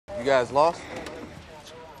You guys lost?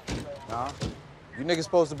 Nah. You niggas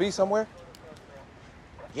supposed to be somewhere?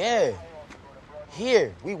 Yeah.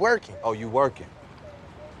 Here, we working. Oh, you working?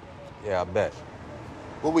 Yeah, I bet.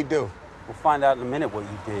 What we do? We'll find out in a minute what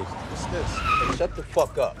you did. What's this? Hey, shut the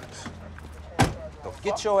fuck up.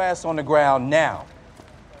 Get your ass on the ground now.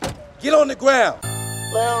 Get on the ground!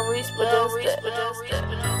 Lil Reese produced it.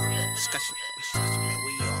 Discussion, man,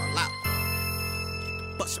 we all out. Get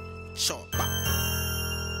the bus up, short pop.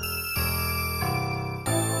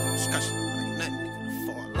 Discussion, ain't nothing nigga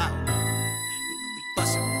to fall out. We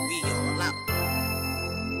bustin', man, we all out.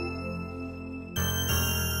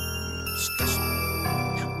 Discussion.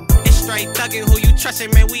 Straight thuggin', who you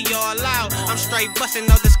trustin', man, we all out. I'm straight bustin',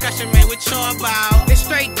 no discussion, man, what you about? It's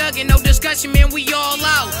straight thuggin', no discussion, man, we all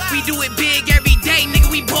out. We do it big every day, nigga,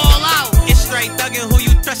 we ball out. It's straight thuggin', who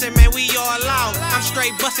you trustin', man, we all out. I'm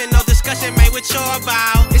straight bustin', no discussion, man, what you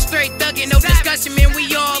about? It's straight thuggin', no discussion, man,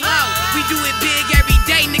 we all out. We do it big every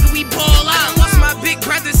day, nigga, we ball out. I lost my big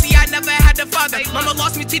brother, see, I never had a father. Mama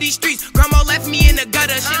lost me to these streets, grandma left me in the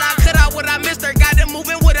gutter. Shit, I cut out what I missed her, got to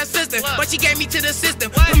moving with her sister. But she gave me to the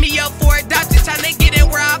system, put me up for adoption, tryna get in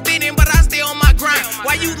where I fit in, but I stay on my grind.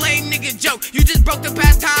 Why you lame niggas joke? You just broke the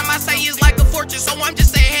past time, I say it's like a fortune, so I'm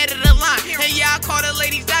just ahead of the line. And yeah, I call the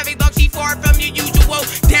lady savage, though she far from your usual.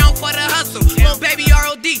 Down for the hustle, little baby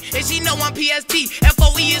ROD, and she know I'm PST.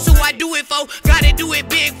 FOE is who I do it for, gotta do it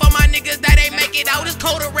big for my niggas that ain't make it out. It's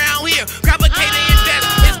cold around here, grab a K to invest.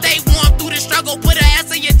 And stay warm through the struggle, put an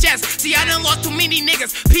ass in your chest. See, I done lost too many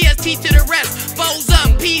niggas, PST to the rest. Foes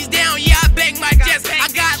up, P's down, yeah, I bang my chest. I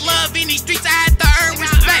got love in these streets, I had to earn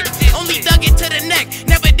respect. Only thug it to the neck,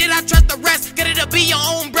 never did I trust the rest. Get it to be your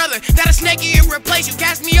own brother, that'll snake you and replace you.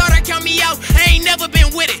 Cast me out or count me out, I ain't never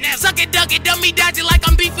been with it. Suck it, duck it, dummy, dodge it like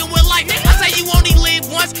I'm beefing with life. I say you only live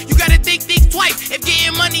once, you gotta think twice. If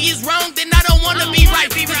getting money is wrong, then I don't wanna be right.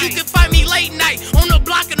 Cause you can find me late night, on the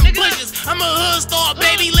block of them bushes. I'm a hood star,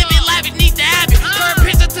 baby, living lavish, need to have it. Turn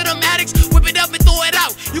picture to them addicts, whip it up and throw it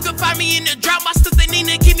out. You can find me in the drop, my sister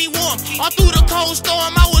Nina keep me warm. All through the cold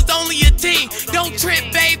storm, I was only a teen. Don't trip,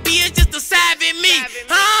 baby, it's just a savage in me.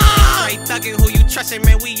 Straight thuggin', who you trustin',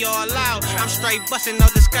 man, we all out. I'm straight bustin', no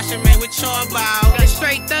discussion, man, what you about? It's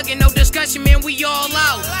straight thuggin', no discussion, man, we all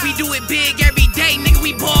out. We do it big every day, nigga,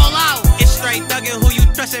 we ball out. It's straight thuggin', who you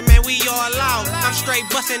trustin', man, we all out. I'm straight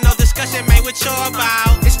bustin', no discussion, man, what you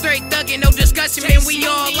about? It's straight thuggin', no discussion, man, we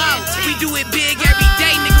all out. We do it big every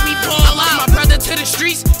day, nigga, we ball out. I lost my brother to the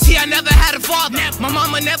streets, see, I never had a father. My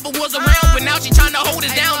mama never was around, but now she tryna hold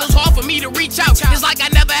us down. It's hard for me to reach out, it's like I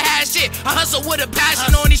never had shit. I hustle with a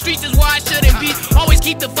passion, on these streets is where I shouldn't be. Always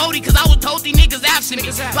keep the 40, cause I was told these niggas absent me.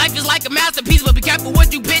 Life is like a masterpiece, but be careful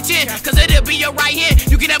what you pitch in, cause it'll be your right hand.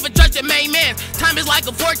 You can never trust your main man. Time is like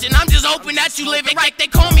a fortune, I'm just hoping that you live it right. They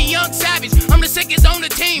call me Young Savage, I'm the sickest on the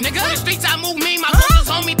team. On the streets I move me, my focus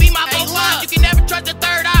homie be my both love. You can never trust the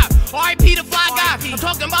third eye, R.I.P. the fly guy. I'm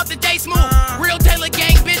talking about the J SMOOV, real Taylor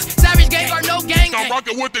gang, bitch. Savage gang or no gang. I'm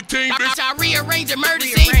rockin' with the team, bitch. I rearrange a murder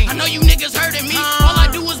scene, I know you niggas heard of me. All I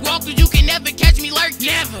do is walk through, you can never catch me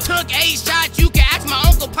lurking. Took 8 shots, you can ask my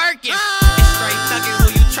Uncle Perkins. It's straight thuggin', who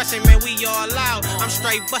you trustin', man, we all out. I'm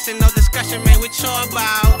straight bustin', no discussion, man, what you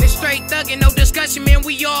about? It's straight thuggin', no discussion, man,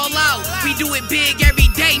 we all out. We do it big every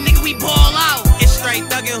day, nigga, we ball out. It's straight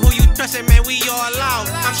thuggin', who you trustin', man, we all out.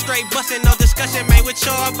 I'm straight bustin', no discussion, man, what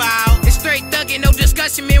you about? It's straight thuggin', no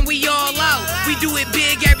discussion, man, we all out. We do it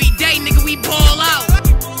big every day, nigga, we ball out.